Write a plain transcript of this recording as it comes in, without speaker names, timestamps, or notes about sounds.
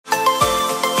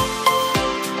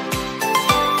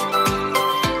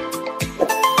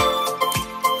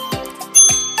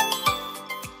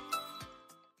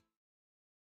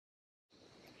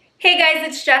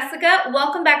guys, it's Jessica.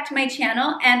 Welcome back to my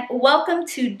channel and welcome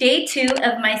to day 2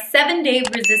 of my 7-day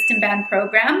resistant band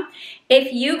program.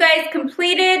 If you guys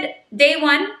completed day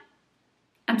 1,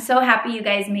 I'm so happy you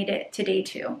guys made it to day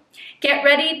 2. Get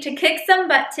ready to kick some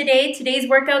butt today. Today's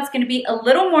workout is going to be a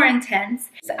little more intense.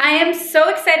 So I am so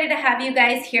excited to have you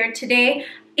guys here today.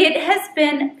 It has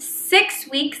been 6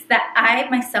 weeks that I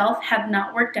myself have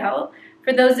not worked out.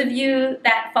 For those of you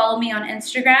that follow me on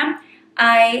Instagram,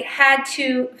 I had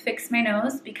to fix my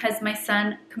nose because my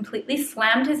son completely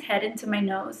slammed his head into my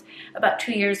nose about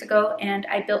 2 years ago, and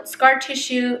I built scar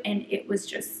tissue and it was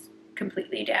just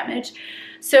completely damaged.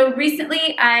 So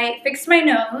recently I fixed my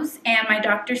nose and my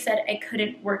doctor said I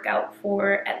couldn't work out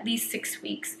for at least 6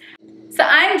 weeks. So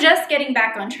I'm just getting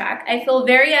back on track. I feel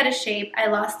very out of shape. I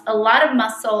lost a lot of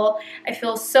muscle. I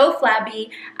feel so flabby.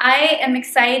 I am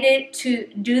excited to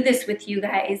do this with you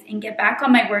guys and get back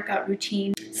on my workout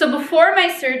routine. So before my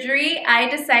surgery, I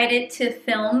decided to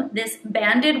film this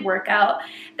banded workout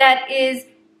that is,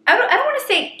 I don't want to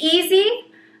say easy,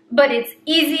 but it's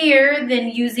easier than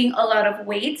using a lot of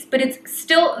weights, but it's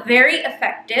still very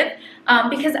effective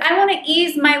because I want to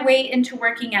ease my way into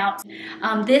working out.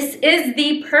 This is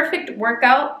the perfect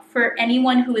workout for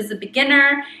anyone who is a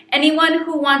beginner, anyone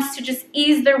who wants to just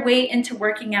ease their way into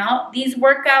working out. These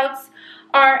workouts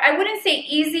are, I wouldn't say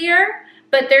easier,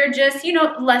 but they're just, you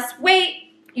know, less weight.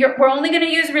 We're only going to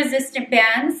use resistant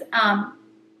bands.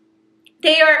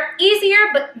 They are easier,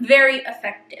 but very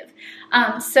effective.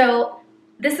 So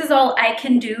this is all I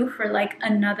can do for like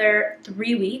another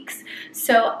 3 weeks.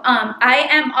 So I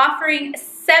am offering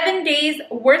 7 days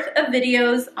worth of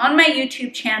videos on my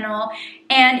YouTube channel,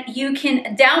 and you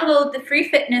can download the free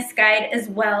fitness guide as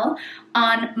well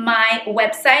on my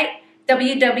website,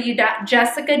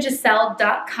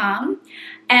 www.jessicagiselle.com.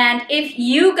 And if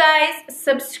you guys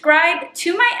subscribe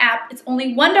to my app, it's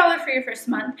only $1 for your first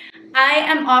month. I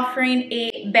am offering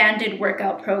a banded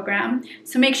workout program.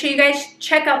 So make sure you guys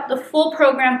check out the full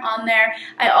program on there.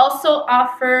 I also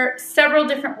offer several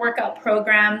different workout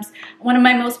programs. One of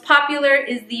my most popular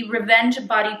is the Revenge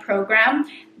Body program.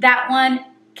 That one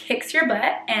kicks your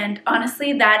butt, and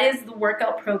honestly, that is the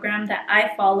workout program that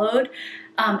I followed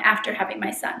after having my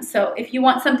son. So if you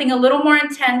want something a little more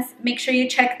intense, make sure you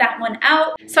check that one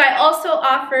out. So I also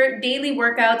offer daily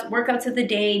workouts, workouts of the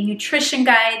day, nutrition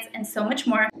guides, and so much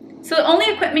more. So the only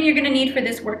equipment you're going to need for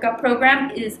this workout program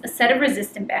is a set of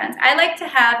resistant bands. I like to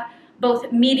have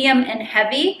both medium and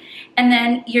heavy, and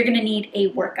then you're going to need a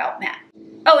workout mat.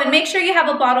 Oh, and make sure you have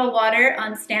a bottle of water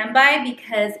on standby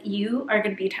because you are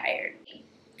going to be tired.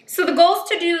 So the goal is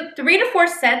to do 3 to 4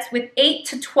 sets with 8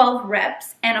 to 12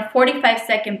 reps and a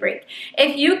 45-second break.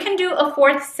 If you can do a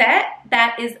 4th set,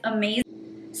 that is amazing.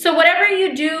 So whatever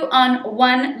you do on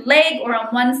one leg or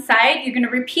on one side, you're going to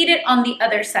repeat it on the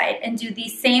other side and do the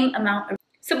same amount of.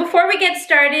 So before we get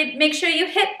started, make sure you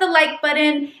hit the like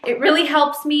button. It really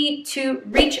helps me to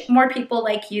reach more people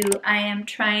like you. I am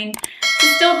trying to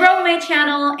still grow my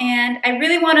channel, and I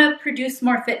really want to produce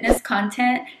more fitness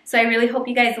content. So I really hope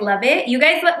you guys love it. You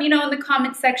guys let me know in the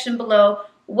comment section below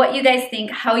what you guys think,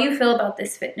 how you feel about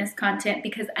this fitness content,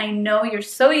 because I know you're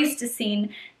so used to seeing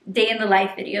day in the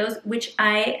life videos, which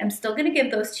I am still going to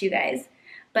give those to you guys.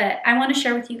 But I want to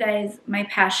share with you guys my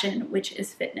passion, which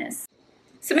is fitness.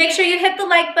 So make sure you hit the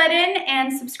like button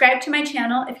and subscribe to my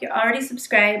channel. If you're already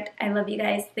subscribed, I love you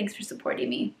guys. Thanks for supporting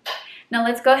me. Now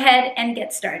let's go ahead and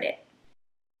get started.